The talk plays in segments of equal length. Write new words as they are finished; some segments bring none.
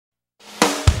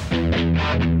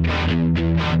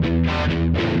Hey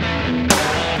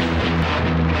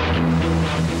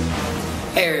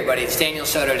everybody, it's Daniel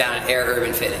Soto down at Air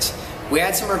Urban Fitness. We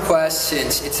had some requests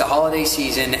since it's the holiday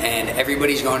season and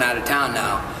everybody's going out of town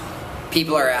now.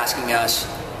 People are asking us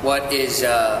what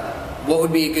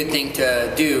would be a good thing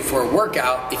to do for a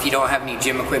workout if you don't have any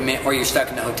gym equipment or you're stuck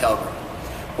in the hotel room.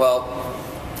 Well,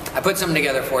 I put something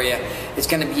together for you. It's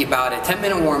going to be about a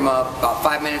 10-minute warm-up, about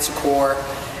 5 minutes of core,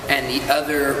 and the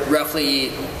other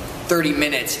roughly 30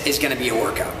 minutes is going to be a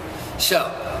workout. So,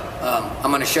 I'm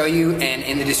going to show you, and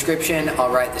in the description I'll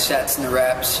write the sets and the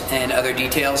reps and other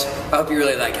details. I hope you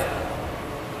really like it.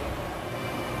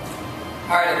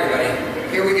 Alright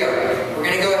everybody, here we go. We're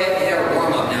going to go ahead and hit our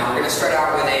warm-up now. We're going to start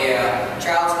out with a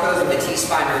child's pose with a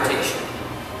T-spine rotation.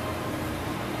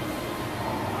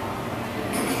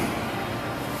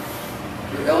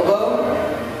 Your elbow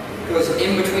goes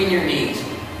in between your knees.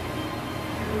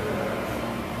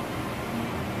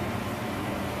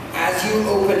 As you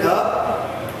open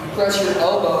up, press your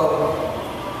elbow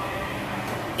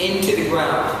into the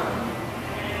ground.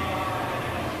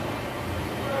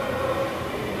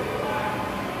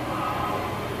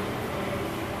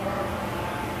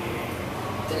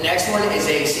 The next one is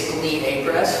a single knee A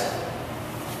press.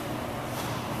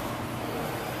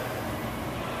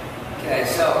 Okay,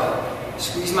 so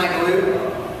squeeze my glute.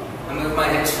 I move my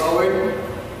hips forward.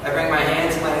 I bring my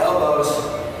hands and my elbows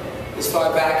as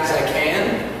far back as I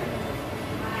can.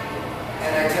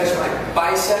 And I touch my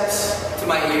biceps to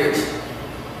my ears.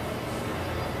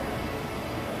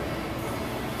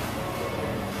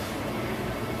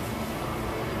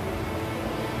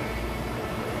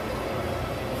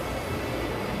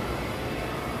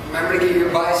 Remember to get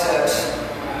your biceps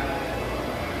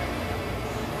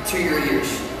to your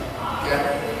ears. Okay?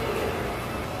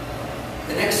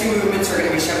 The next two movements are going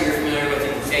to be something you're familiar with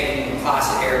if you've taken class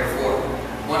at Air before.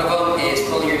 One of them is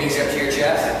pulling your knees up to your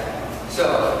chest.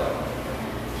 So,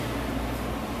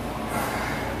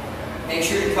 make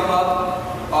sure to come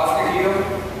up off your heel.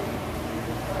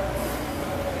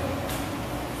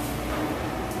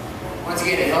 Once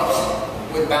again, it helps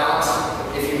with balance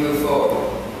if you move forward.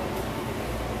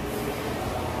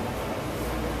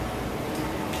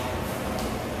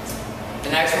 The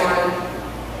next one,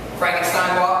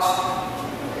 Frankenstein walks.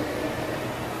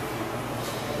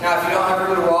 Now, if you don't have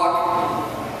room to walk,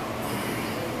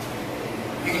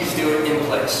 you can just do it in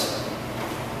place.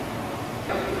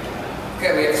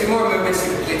 Okay, we have two more movements to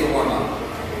complete the warm-up.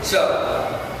 So,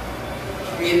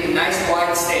 we get a nice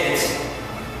wide stance.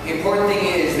 The important thing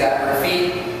is that our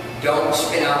feet don't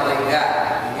spin out like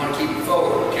that. You want to keep it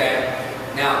forward, okay?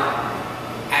 Now,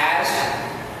 as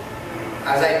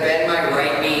I bend my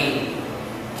right knee,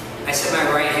 I set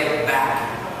my right hip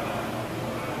back.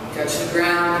 Touch the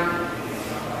ground.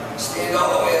 Stand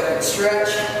all the way up and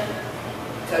stretch.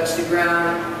 Touch the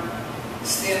ground.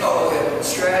 Stand all the way up and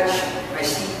stretch.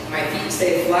 My feet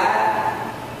stay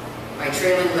flat. My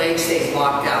trailing leg stays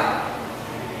locked out.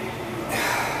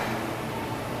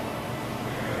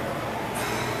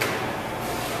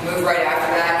 Move right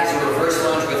after that is a reverse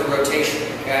lunge with a rotation,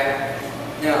 okay?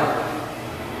 Now,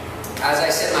 as I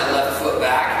set my left foot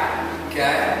back,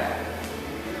 okay?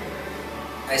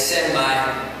 I send my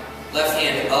left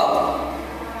hand up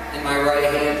and my right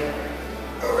hand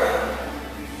around.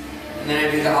 And then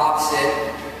I do the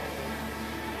opposite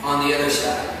on the other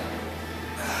side.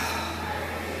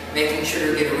 Making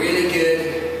sure to get a really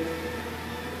good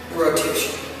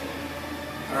rotation.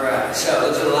 Alright, so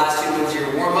those are the last two moves of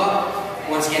your warm-up.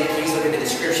 Once again, please look at the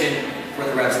description for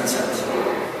the reps themselves.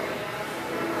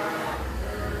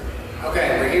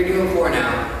 Okay, we're here doing core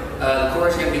now. The core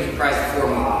is going to be comprised of 4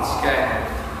 movements, okay?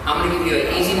 I'm going to give you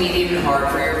an easy, medium, and hard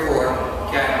for your core,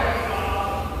 okay?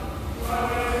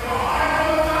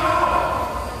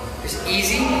 Just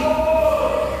easy.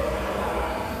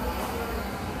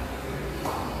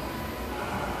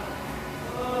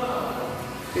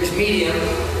 Here's medium.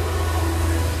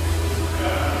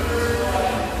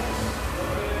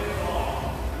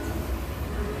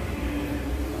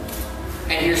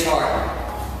 And here's hard.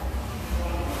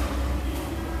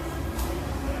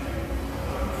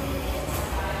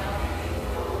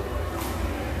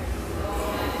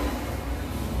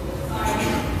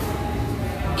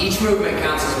 Each movement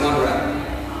counts as 1 rep.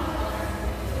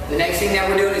 The next thing that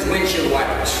we're doing is windshield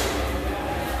wipers.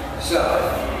 So,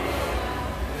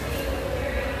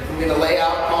 I'm going to lay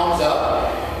out palms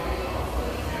up.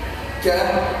 Okay?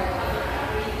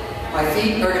 My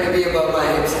feet are going to be above my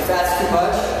hips. If that's too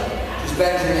much, just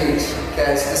bend your knees.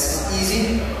 Okay, so this is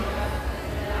easy.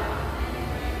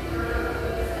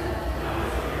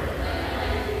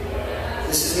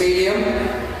 This is medium.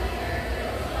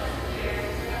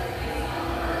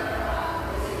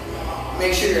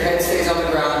 make sure your head stays on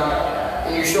the ground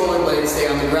and your shoulder blades stay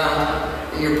on the ground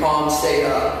and your palms stay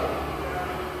up.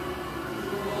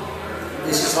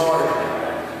 This is hard.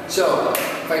 So,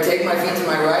 if I take my feet to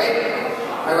my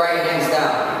right hand's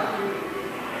down.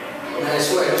 And then I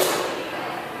switch.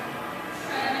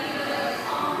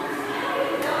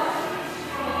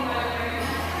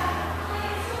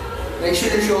 Make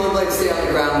sure your shoulder blades stay on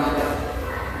the ground.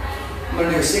 I'm going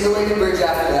to do a single-legged bridge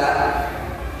after that.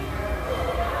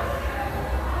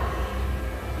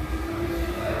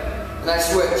 And I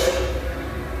switch.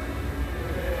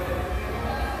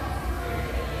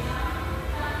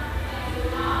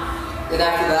 Then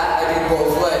after that, I do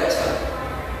both legs.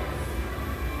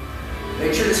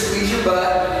 Make sure to squeeze your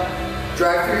butt,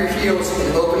 drive through your heels,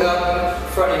 and open up in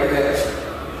front of your hips.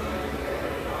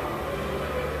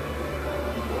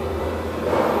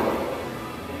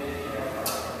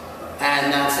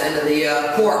 And that's the end of the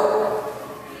core.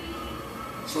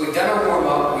 So we've done our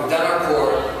warm-up, we've done our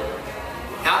core.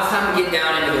 Now it's time to get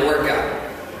down into the workout.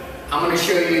 I'm going to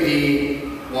show you the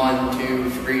 1, 2,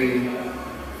 3,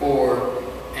 4,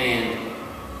 and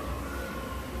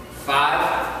 5. I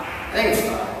think it's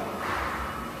 5.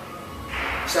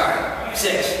 Sorry,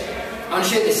 6. I'm going to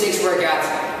show you the 6 workouts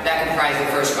that comprise the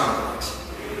first complex.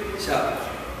 So,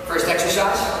 first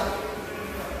exercise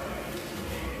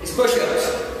is push-ups.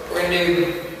 We're going to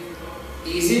do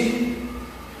easy.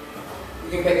 You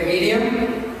can pick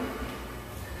medium.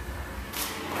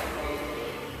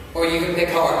 Or you can pick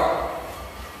hard.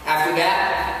 After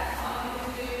that,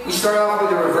 we start off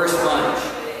with a reverse lunge.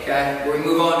 Okay? Where we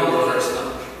move on to a reverse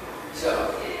lunge.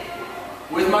 So,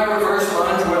 with my reverse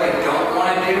lunge, what I don't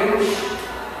want to do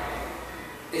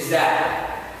is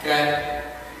that. Okay?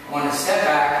 I want to step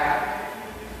back.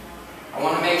 I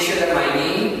want to make sure that my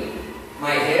knee,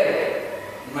 my hip,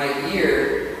 my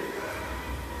ear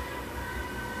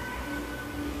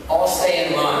all stay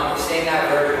in line, stay in that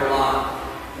vertical line.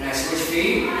 And I switch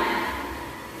feet,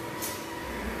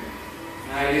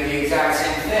 and I do the exact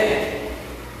same thing.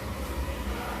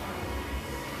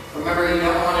 Remember, you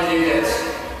don't want to do this.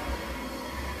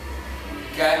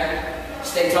 Okay?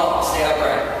 Stay tall, stay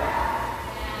upright.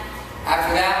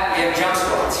 After that, we have jump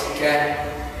squats. Okay?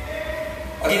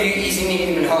 I'll give you easy,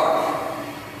 medium, and hard.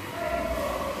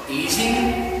 Easy,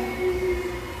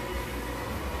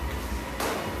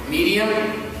 medium,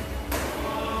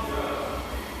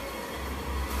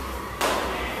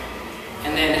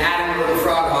 and then adding a little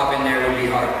frog hop in there would be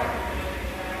hard.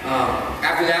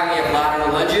 After that, we have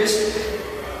lateral lunges.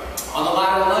 On the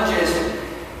lateral lunges,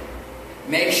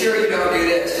 make sure you don't do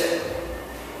this.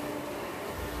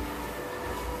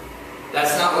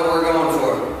 That's not what we're going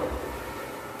for.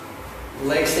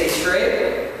 Legs stay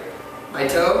straight. My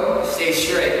toe stays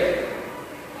straight.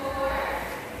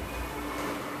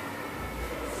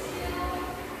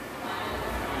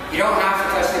 You don't have to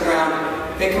touch the ground.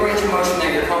 Pick a range of motion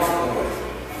that you're comfortable with.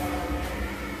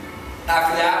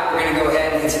 After that, we're going to go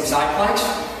ahead and hit some side planks.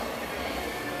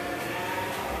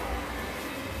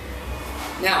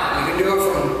 Now, you can do it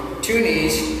from 2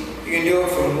 knees, you can do it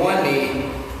from 1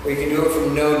 knee, or you can do it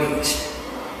from no knees.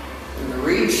 We're going to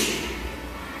reach.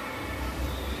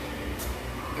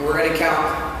 And we're going to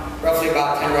count roughly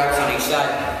about 10 reps on each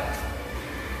side.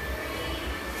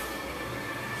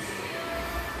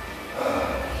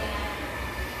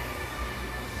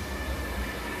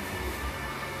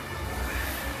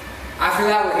 After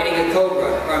that, we're hitting a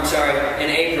cobra, or I'm sorry, an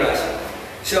A press.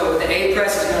 So what the A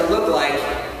press is going to look like,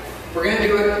 we're going to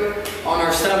do it on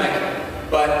our stomach,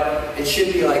 but it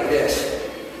should be like this.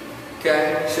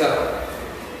 Okay, so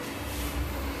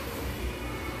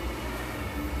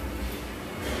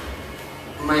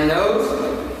my nose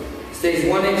stays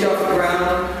 1 inch off the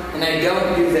ground, and I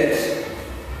don't do this.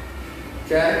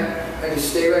 Okay? I just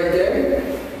stay right there.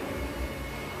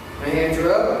 My hands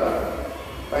are up.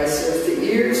 Biceps to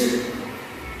ears.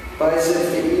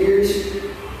 Biceps to ears.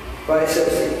 Biceps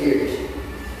to ears.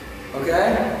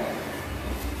 Okay?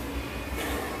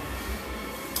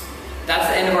 That's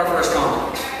the end of our first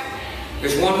complex.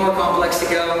 There's one more complex to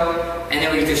go, and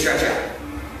then we can stretch out.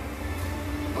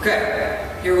 Okay,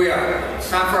 here we are. It's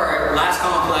time for our last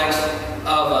complex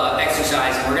of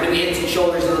exercise. We're going to be hitting some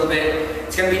shoulders a little bit.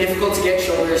 It's going to be difficult to get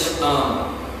shoulders,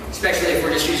 especially if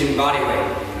we're just using body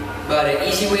weight. But an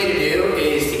easy way to do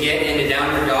is to get into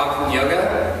downward dog from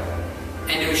yoga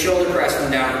and do a shoulder press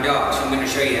from downward dog. So I'm going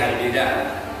to show you how to do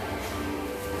that.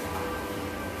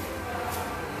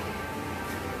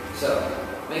 So,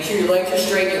 make sure your legs are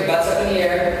straight, your butt's up in the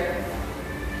air.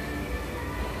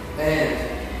 And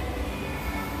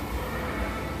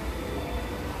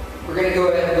we're going to go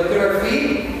ahead and look at our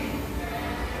feet.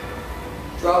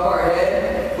 Drop our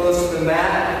head close to the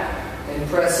mat and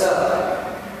press up.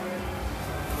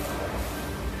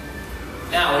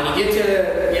 Now, when you get to,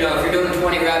 if you're doing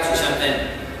 20 reps or something,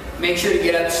 make sure to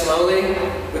get up slowly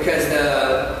because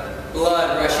the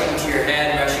blood rushing to your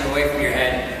head, rushing away from your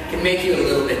head, can make you a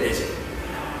little bit dizzy.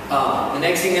 The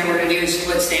next thing that we're going to do is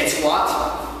split stance squats.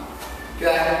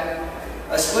 Okay?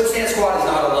 A split stance squat is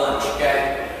not a lunge.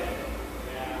 Okay?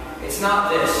 It's not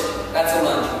this. That's a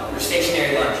lunge, or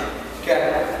stationary lunge.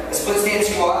 Okay? A split stance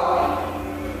squat.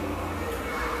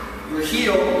 Your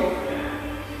heel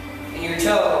and your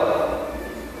toe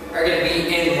are going to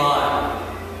be in line.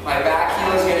 My back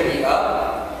heel is going to be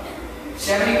up.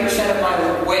 70% of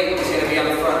my weight is going to be on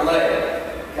the front leg.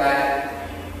 Okay?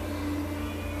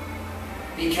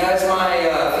 Because my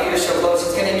feet are so close,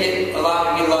 it's going to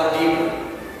allow me to get a lot deeper.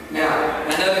 Now,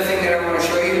 another thing that I want to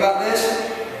show you about this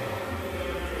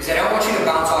is that I don't want you to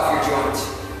bounce off your joints.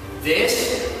 This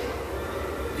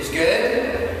is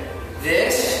good.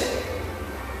 This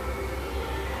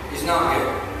is not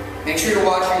good. Make sure to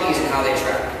watch your knees and how they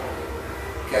track.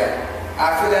 Okay.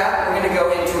 After that, we're going to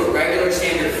go into a regular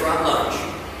standard front lunge.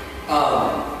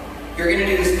 You're going to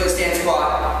do the split stance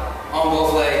squat on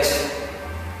both legs.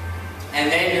 And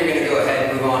then you're going to go ahead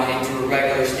and move on into a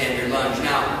regular standard lunge.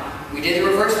 Now, we did the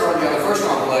reverse lunge on the first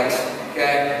one of the legs,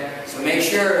 okay? So make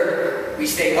sure we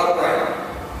stay upright.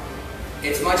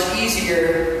 It's much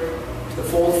easier to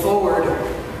fold forward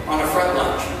on a front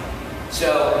lunge.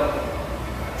 So,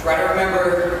 try to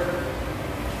remember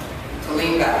to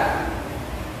lean back.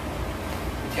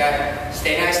 Okay?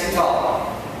 Stay nice and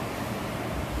tall.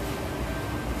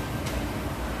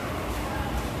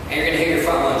 And you're going to hit your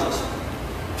front lunges.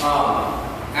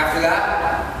 After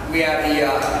that, we have the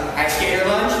ice skater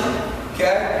lunge.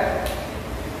 Okay?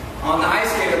 On the ice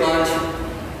skater lunge,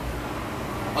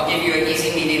 I'll give you an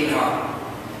easy, medium, and hard.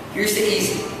 Here's the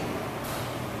easy.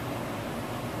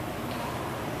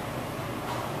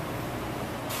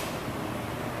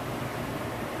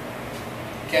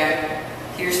 Okay?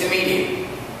 Here's the medium.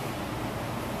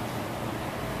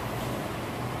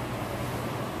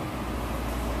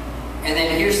 And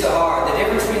then here's the hard. The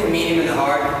difference between the medium and the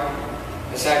hard,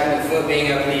 aside from the foot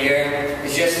being up in the air,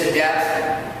 is just the depth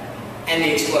and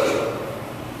the explosion.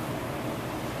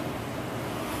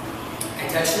 I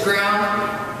touch the ground,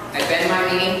 I bend my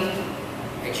knee,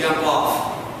 I jump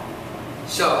off.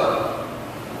 So,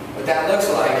 what that looks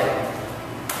like,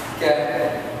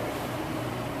 okay,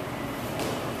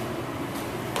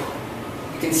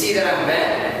 you can see that I'm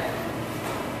bent.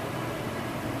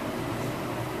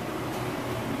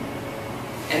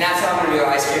 And that's how I'm going to do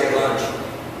an ice skater lunge.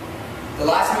 The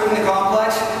last move in the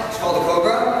complex is called the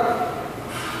cobra.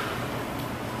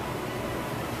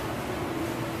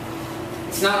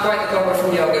 It's not quite the cobra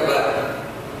from yoga,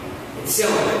 but it's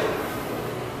similar.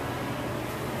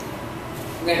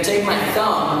 I'm going to take my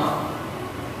thumb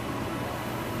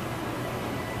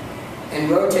and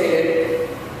rotate it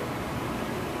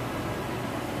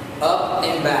up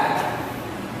and back.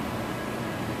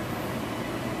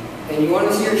 And you want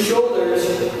to see your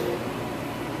shoulders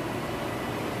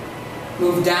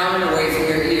move down and away from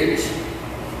your ears.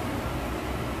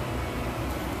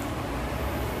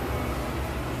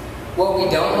 What we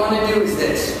don't want to do is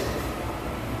this.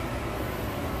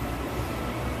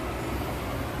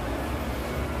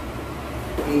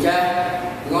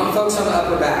 Okay? We want to focus on the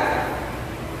upper back.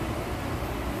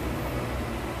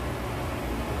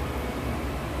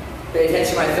 Pay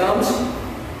attention to my thumbs.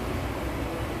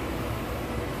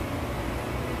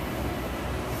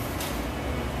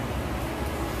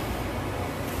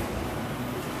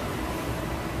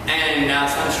 And now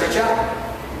it's time to stretch out.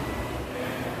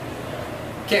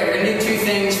 Okay, we're going to do two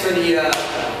things for the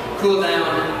cool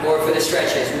down or for the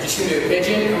stretches. We're just going to do a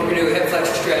pigeon and we're going to do a hip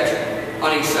flexor stretch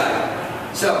on each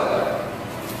side. So,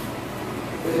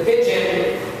 with the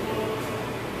pigeon,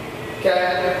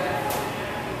 okay,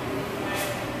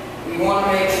 we want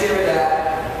to make sure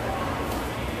that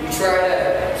we try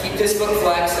to keep this foot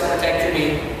flexed to protect your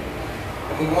knee.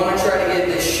 And we want to try to get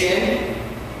this shin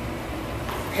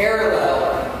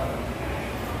parallel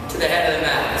to the head of the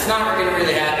mat. It's not going to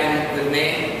really happen with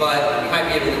me, but you might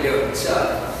be able to do it. So,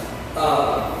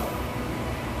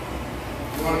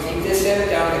 you want to keep this hip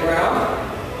down to the ground.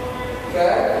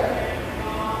 Okay?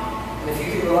 And if you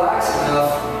can relax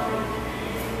enough,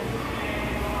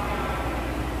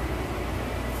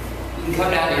 you can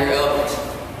come down to your elbows.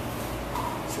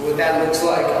 So what that looks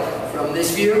like from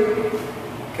this view,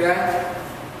 okay?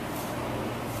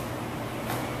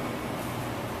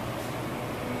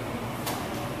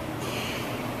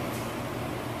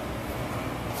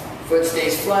 Foot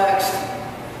stays flexed,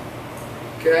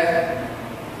 okay?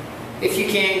 If you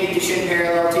can, keep the shin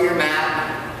parallel to your mat.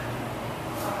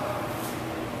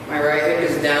 My right hip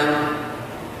is down.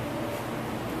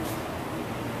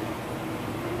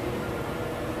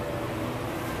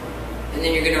 And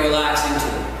then you're going to relax into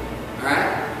it.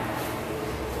 Alright?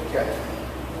 Okay.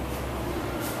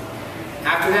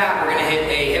 After that, we're going to hit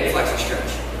a hip flexor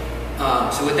stretch.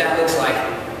 So what that looks like,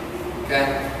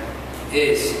 okay,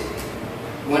 is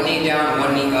one knee down,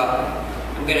 one knee up.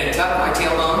 I'm going to tuck my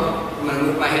tailbone. I'm going to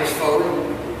move my hips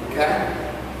forward, okay?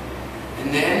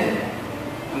 And then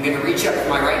I'm going to reach up with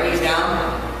my right knee's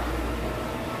down.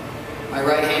 My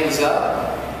right hand is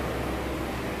up.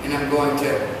 And I'm going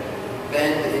to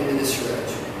bend into the stretch.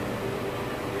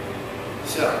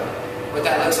 So, what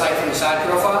that looks like from the side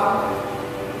profile.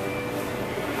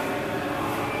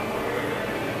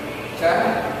 Okay?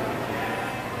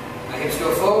 My hips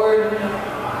go forward.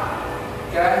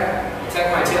 Okay? Protect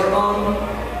my tailbone.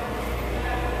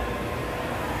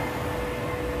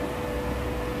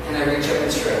 And I reach up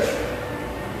and stretch.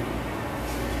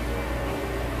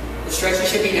 The stretches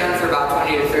should be done for about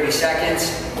 20 to 30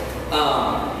 seconds.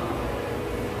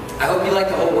 I hope you like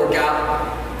the whole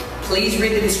workout. Please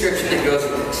read the description that goes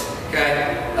with this,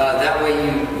 okay? That way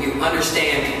you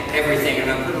understand everything, and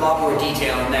I'll put a lot more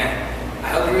detail in there. I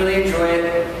hope you really enjoy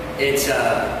it.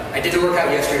 I did the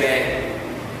workout yesterday.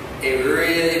 It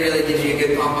really gives you a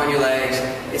good pump on your legs.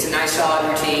 It's a nice solid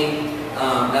routine.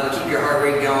 That'll keep your heart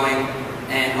rate going.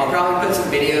 And I'll probably put some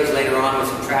videos later on with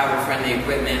some travel-friendly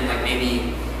equipment, like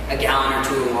maybe a gallon or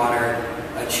two of water,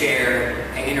 a chair,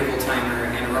 an interval timer,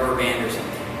 and a rubber band or something.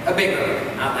 A big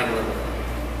rubber, not like a little.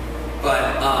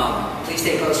 But please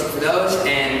stay posted for those,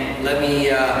 and let me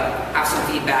have some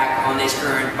feedback on this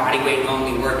current body weight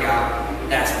only workout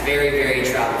that's very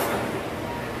travel-friendly.